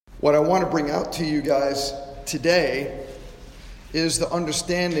What I want to bring out to you guys today is the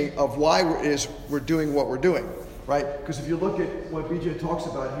understanding of why we're doing what we're doing, right? Because if you look at what BJ talks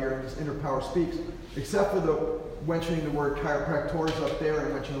about here in this Inner Power Speaks, except for the mentioning the word chiropractors up there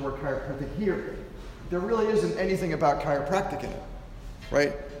and mentioning the word chiropractic here, there really isn't anything about chiropractic in it,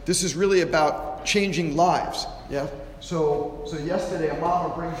 right? This is really about changing lives, yeah? So yesterday a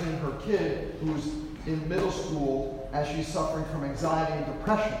mama brings in her kid who's in middle school and she's suffering from anxiety and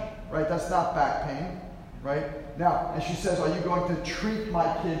depression, right? That's not back pain, right? Now, and she says, are you going to treat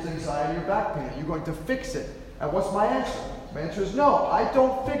my kid's anxiety or back pain? Are you going to fix it? And what's my answer? My answer is no, I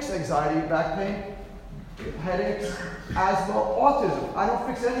don't fix anxiety, back pain, headaches, asthma, autism. I don't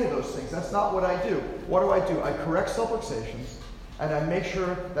fix any of those things. That's not what I do. What do? I correct subluxations, and I make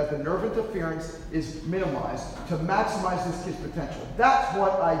sure that the nerve interference is minimized to maximize this kid's potential. That's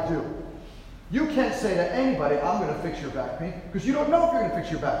what I do. You can't say to anybody, I'm going to fix your back pain, because you don't know if you're going to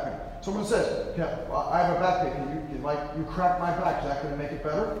fix your back pain. Someone says, I have a back pain. Can you crack my back? Is that going to make it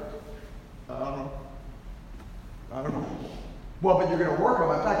better? I don't know. Well, but you're going to work on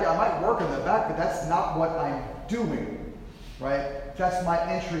my back. Yeah, I might work on the back, but that's not what I'm doing, right? That's my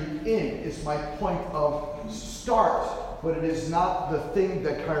entry in. It's my point of start, but it is not the thing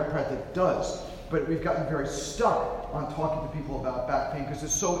that chiropractic does. But we've gotten very stuck on talking to people about back pain because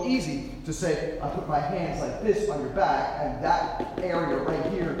it's so easy to say, I put my hands like this on your back, and that area right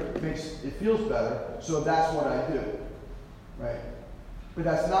here it feels better, so that's what I do, right? But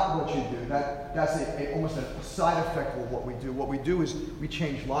that's not what you do. That's almost a side effect of what we do. What we do is we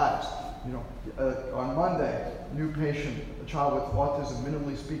change lives. You know, on Monday, new patient, a child with autism,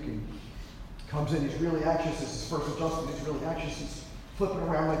 minimally speaking, comes in. He's really anxious. It's his first adjustment. He's really anxious. He's flipping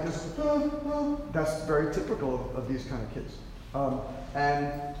around like this. That's very typical of these kind of kids.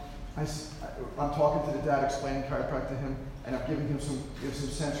 And I'm talking to the dad, explaining chiropractic to him, and I'm giving him some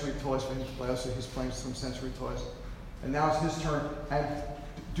sensory toys for him to play. So he's playing some sensory toys. And now it's his turn. And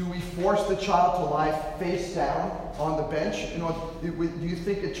do we force the child to lie face down on the bench? You know, do you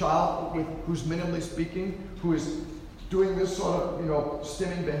think a child who's minimally speaking, who is doing this sort of,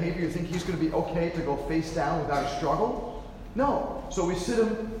 stimming behavior, you think he's going to be okay to go face down without a struggle? No. So we sit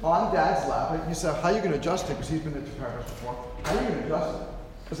him on Dad's lap. And he said, how are you going to adjust it? Because he's been to chiropractic before. How are you going to adjust it?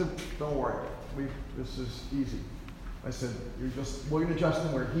 I said, don't worry. This is easy. I said, we're going to adjust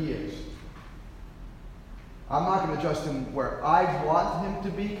him where he is. I'm not going to adjust him where I want him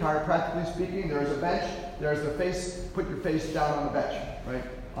to be, chiropractically speaking. There's a bench. There's the face. Put your face down on the bench, right?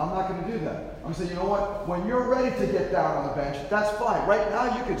 I'm not going to do that. I'm going to say, you know what? When you're ready to get down on the bench, that's fine. Right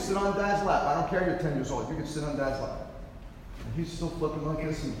now, you can sit on Dad's lap. I don't care you're 10 years old. You can sit on Dad's lap. And he's still flipping like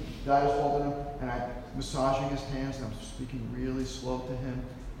this, and Dad is holding him, and I'm massaging his hands, and I'm speaking really slow to him,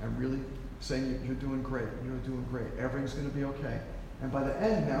 and really saying, you're doing great. You're doing great. Everything's going to be okay. And by the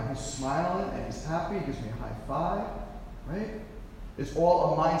end now, he's smiling and he's happy. He gives me a high five, right? It's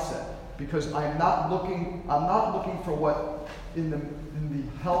all a mindset because I'm not looking for what in the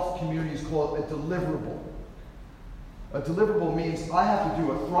health communities call a deliverable. A deliverable means I have to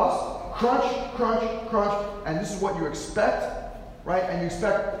do a thrust, crunch, crunch, crunch, and this is what you expect, right? And you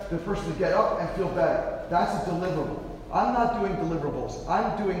expect the person to get up and feel better. That's a deliverable. I'm not doing deliverables.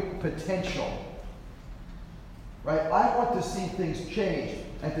 I'm doing potential. Right? I want to see things change.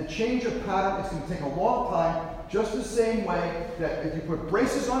 And to change a pattern, it's going to take a long time, just the same way that if you put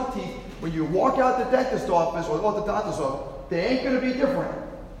braces on teeth, when you walk out the dentist office or orthodontist office, they ain't going to be different.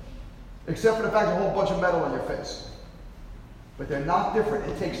 Except for the fact there's a whole bunch of metal on your face. But they're not different.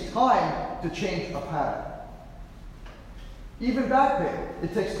 It takes time to change a pattern. Even back pain,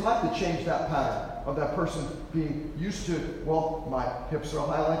 it takes time to change that pattern of that person being used to, well, my hips are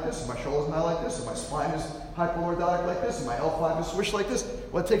high like this, and my shoulders are high like this, and my spine is hypolordotic like this, and my L5 is swished like this.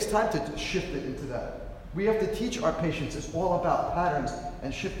 Well, it takes time to shift it into that. We have to teach our patients it's all about patterns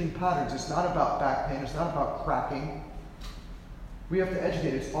and shifting patterns. It's not about back pain. It's not about cracking. We have to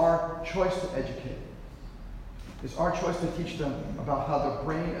educate. It's our choice to educate. It's our choice to teach them about how the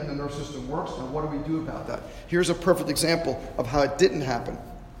brain and the nervous system works and what do we do about that. Here's a perfect example of how it didn't happen.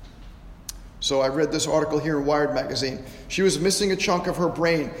 So I read this article here in Wired magazine. She was missing a chunk of her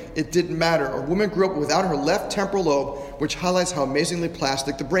brain. It didn't matter. A woman grew up without her left temporal lobe, which highlights how amazingly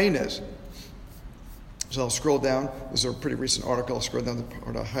plastic the brain is. So I'll scroll down. This is a pretty recent article. I'll scroll down the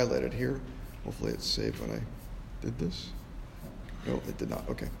part I highlighted here. Hopefully it's saved when I did this. No, it did not.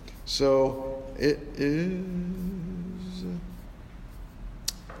 Okay. So it is...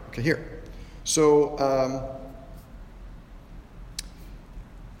 Okay, here. So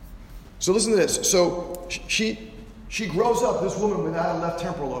listen to this. So she grows up, this woman without a left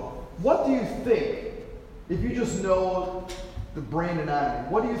temporal lobe. What do you think if you just know the brain anatomy,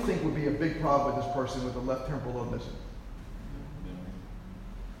 what do you think would be a big problem with this person with the left temporal lobe missing?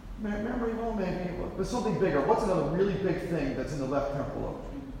 Memory, well, maybe, but something bigger. What's another really big thing that's in the left temporal lobe?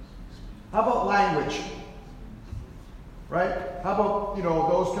 How about language? Right? How about,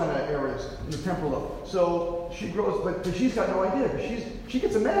 those kind of areas in the temporal lobe? So she grows, but she's got no idea, because she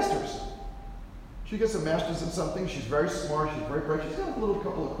gets a master's. She gets a master's in something. She's very smart. She's very bright. She's got a little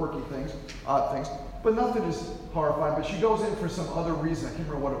couple of quirky things, odd things, but nothing is horrifying. But she goes in for some other reason. I can't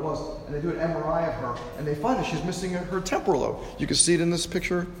remember what it was. And they do an MRI of her, and they find that she's missing her temporal lobe. You can see it in this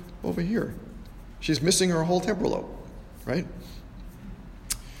picture over here. She's missing her whole temporal lobe, right?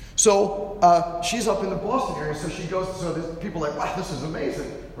 So she's up in the Boston area, so she goes, so there's people are like, wow, this is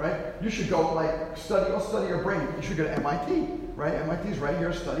amazing, right? You should go, study your brain. You should go to MIT, right? MIT's right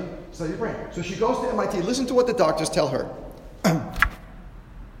here, study your brain. So she goes to MIT. Listen to what the doctors tell her.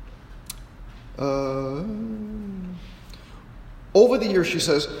 Over the years, she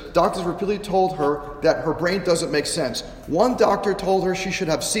says, doctors repeatedly told her that her brain doesn't make sense. One doctor told her she should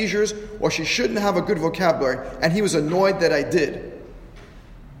have seizures or she shouldn't have a good vocabulary, and he was annoyed that I did.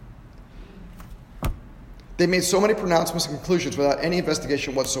 They made so many pronouncements and conclusions without any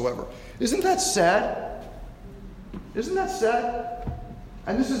investigation whatsoever. Isn't that sad? Isn't that sad?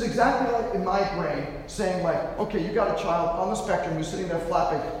 And this is exactly like in my brain saying okay, you got a child on the spectrum who's sitting there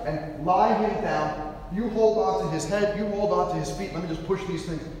flapping, and lie him down. You hold on to his head, you hold on to his feet. Let me just push these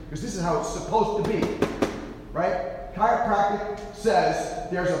things, because this is how it's supposed to be. Right? Chiropractic says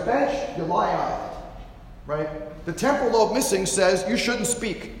there's a bench, you lie on it. Right? The temporal lobe missing says you shouldn't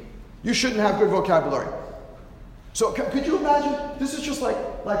speak. You shouldn't have good vocabulary. So could you imagine? This is just like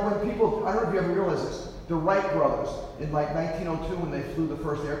when people, I don't know if you ever realize this, the Wright brothers in 1902 when they flew the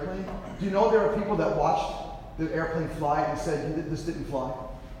first airplane. Do you know there are people that watched the airplane fly and said, this didn't fly?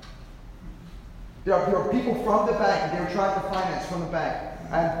 There are people from the bank, and they were trying to finance from the bank,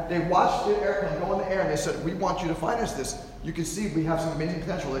 and they watched the airplane go in the air, and they said, we want you to finance this. You can see we have some amazing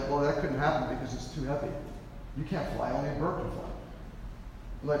potential. Well, that couldn't happen because it's too heavy. You can't fly, only a bird can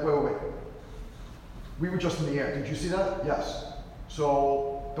fly. Wait. We were just in the air. Did you see that? Yes.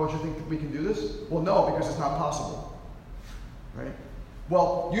 So, don't you think that we can do this? Well, no, because it's not possible. Right?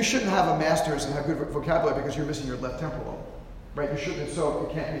 Well, you shouldn't have a master's and have good vocabulary because you're missing your left temporal lobe. Right? You shouldn't, so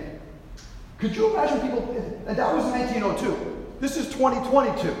it can't be. Could you imagine people, and that was 1902. This is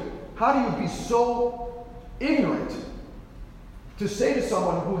 2022. How do you be so ignorant to say to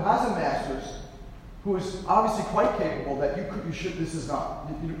someone who has a master's, who is obviously quite capable, that you shouldn't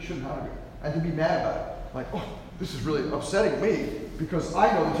have it, and to be mad about it? This is really upsetting me because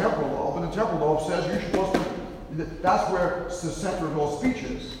I know the temporal lobe, and the temporal lobe says you're supposed to, that's where the center of all speech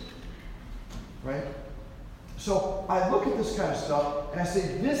is, right? So I look at this kind of stuff, and I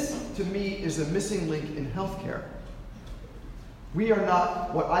say, this, to me, is a missing link in healthcare. We are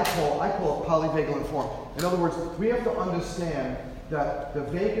not what I call it polyvagal informed. In other words, we have to understand that the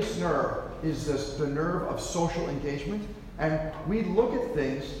vagus nerve is the nerve of social engagement, and we look at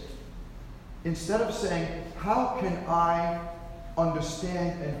things, instead of saying, how can I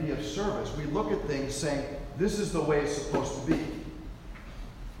understand and be of service? We look at things saying, this is the way it's supposed to be,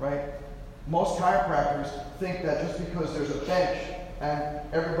 right? Most chiropractors think that just because there's a bench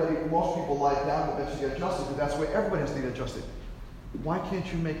and most people lie down on the bench to get adjusted, that that's the way everybody has to get adjusted. Why can't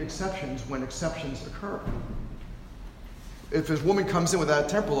you make exceptions when exceptions occur? If this woman comes in without a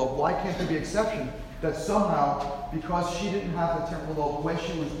temporal lobe, why can't there be an exception that somehow, because she didn't have the temporal lobe when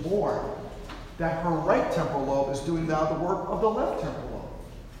she was born, that her right temporal lobe is doing now the work of the left temporal lobe?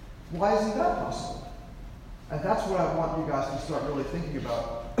 Why isn't that possible? And that's what I want you guys to start really thinking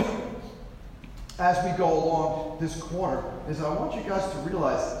about as we go along this quarter, is I want you guys to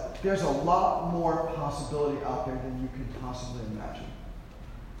realize there's a lot more possibility out there than you can possibly imagine.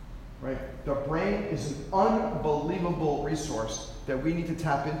 Right? The brain is an unbelievable resource that we need to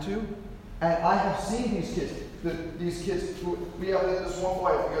tap into. And I have seen these kids. These kids, we have this one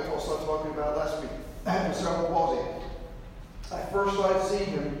boy, I think I started talking about last week, with cerebral palsy. I first started seeing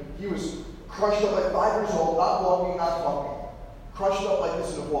him, he was crushed up like 5 years old, not walking, not talking. Crushed up like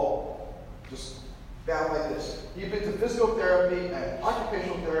this in a wall. Just down like this. He'd been to physical therapy and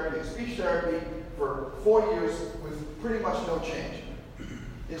occupational therapy and speech therapy for 4 years with pretty much no change.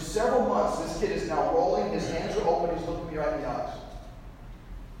 In several months, this kid is now rolling, his hands are open, he's looking me right in the eyes.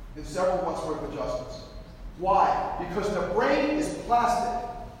 In several months' worth of adjustments. Why? Because the brain is plastic.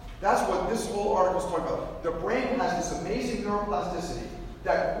 That's what this whole article is talking about. The brain has this amazing neuroplasticity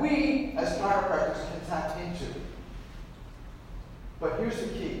that we, as chiropractors, can tap into. But here's the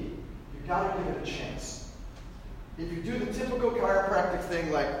key. You've got to give it a chance. If you do the typical chiropractic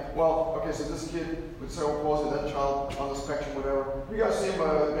thing, like, well, okay, so this kid with cerebral palsy, that child on the spectrum, whatever, you got to see him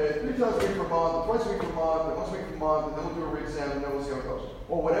 3 times a week per month, twice a week per month, and once a week per month, and then we'll do a re-exam, and then we'll see how it goes.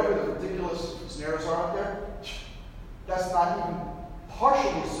 Or whatever the ridiculous scenarios are out there, that's not even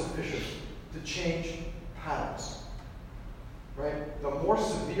partially sufficient to change patterns. Right? The more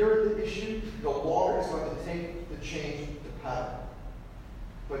severe the issue, the longer it's going to take to change the pattern.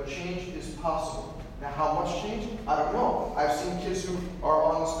 But change is possible. Now, how much change? I don't know. I've seen kids who are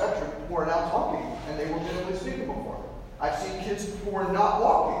on the spectrum who are now talking, and they were minimally speaking before. I've seen kids who are not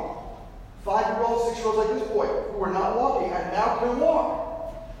walking. 5-year-olds, 6-year-olds like this boy, who are not walking and now can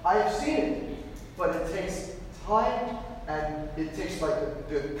walk. I have seen it. But it takes time, and it takes like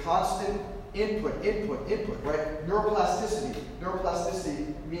the constant input, right? Neuroplasticity.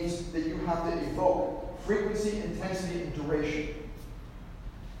 Neuroplasticity means that you have to evoke frequency, intensity, and duration.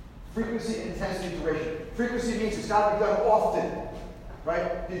 Frequency, intensity, duration. Frequency means it's got to be done often,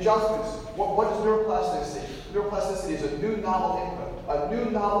 right? The adjustments. What is neuroplasticity? Neuroplasticity is a new novel input. A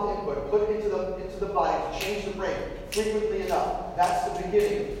new novel input put into the body to change the brain frequently enough. That's the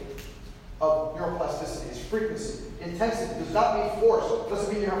beginning of neuroplasticity. It's frequency. Intensity does not mean force. It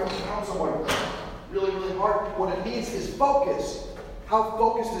doesn't mean you have to pound someone really, really hard. What it means is focus. How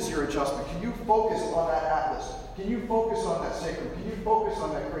focused is your adjustment? Can you focus on that atlas? Can you focus on that sacrum? Can you focus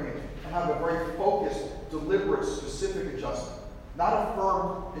on that cranium? And have a very focused, deliberate, specific adjustment. Not a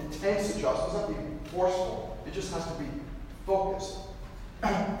firm, intense adjustment. It doesn't have to be forceful. It just has to be focused.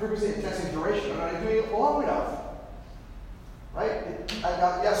 Frequency, intensity, duration. Are you doing it long enough? Right?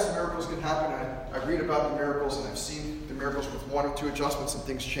 Yes, miracles can happen. I read about the miracles, and I've seen the miracles with 1 or 2 adjustments and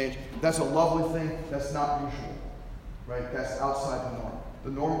things change. That's a lovely thing. That's not usual. Right? That's outside the norm.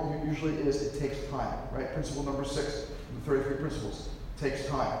 The norm usually is it takes time. Right? Principle number 6 of the 33 principles. It takes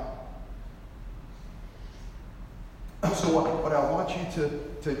time. So what I want you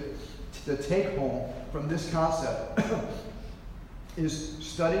to take home from this concept is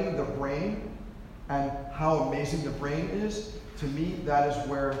studying the brain and how amazing the brain is. To me, that is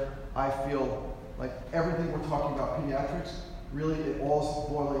where I feel like everything we're talking about pediatrics, really it all is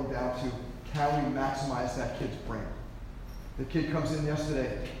boiling down to, can we maximize that kid's brain? The kid comes in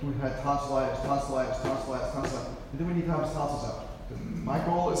yesterday who had tonsillitis, and then we need to have his tonsils out. My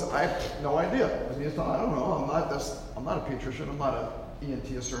goal is, I have no idea. I don't know. I'm not a pediatrician. I'm not an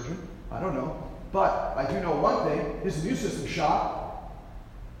ENT surgeon. I don't know. But I do know one thing. His immune system shot.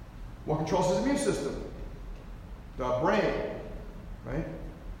 What controls his immune system? The brain. Right?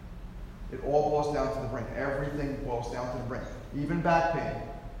 It all boils down to the brain. Everything boils down to the brain. Even back pain.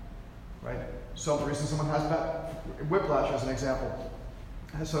 Right? So the reason someone has whiplash, as an example.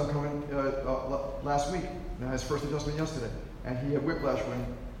 I had someone come in last week, and had his first adjustment yesterday. And he had whiplash when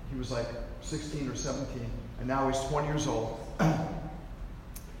he was like 16 or 17, and now he's 20 years old.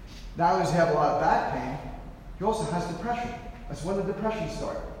 Not only does he have a lot of back pain, he also has depression. That's when the depression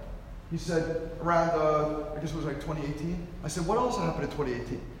started. He said around, I guess it was like 2018. I said, what else happened in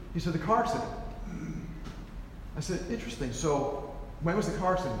 2018? He said, the car accident. I said, interesting. So when was the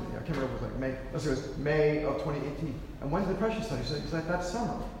car accident? I can't remember, it was like May. Let's say it was May of 2018. And when did the depression start? He said, it's like that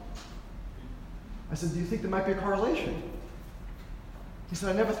summer. I said, do you think there might be a correlation? He said,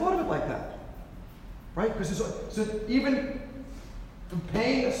 I never thought of it like that. Right? Because so even the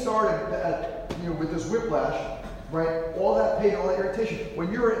pain that started with this whiplash, right? All that pain, all that irritation.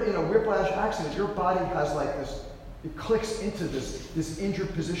 When you're in a whiplash accident, your body has like this, it clicks into this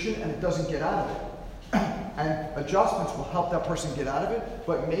injured position and it doesn't get out of it. And adjustments will help that person get out of it,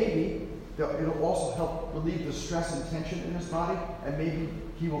 but maybe it'll also help relieve the stress and tension in his body, and maybe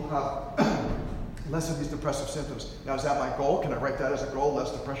he will have less of these depressive symptoms. Now, is that my goal? Can I write that as a goal,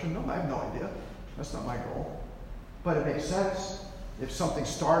 less depression? No, I have no idea. That's not my goal. But it makes sense. If something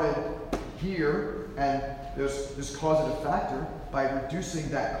started here and there's this causative factor, by reducing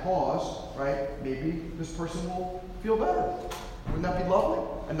that cause, right, maybe this person will feel better. Wouldn't that be lovely?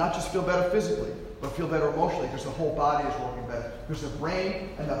 And not just feel better physically, but feel better emotionally, because the whole body is working better. Because the brain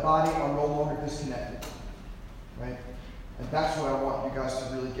and the body are no longer disconnected. Right? And that's what I want you guys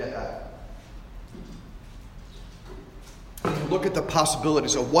to really get at. When you look at the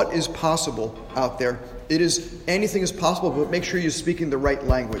possibilities of what is possible out there, anything is possible, but make sure you're speaking the right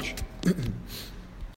language.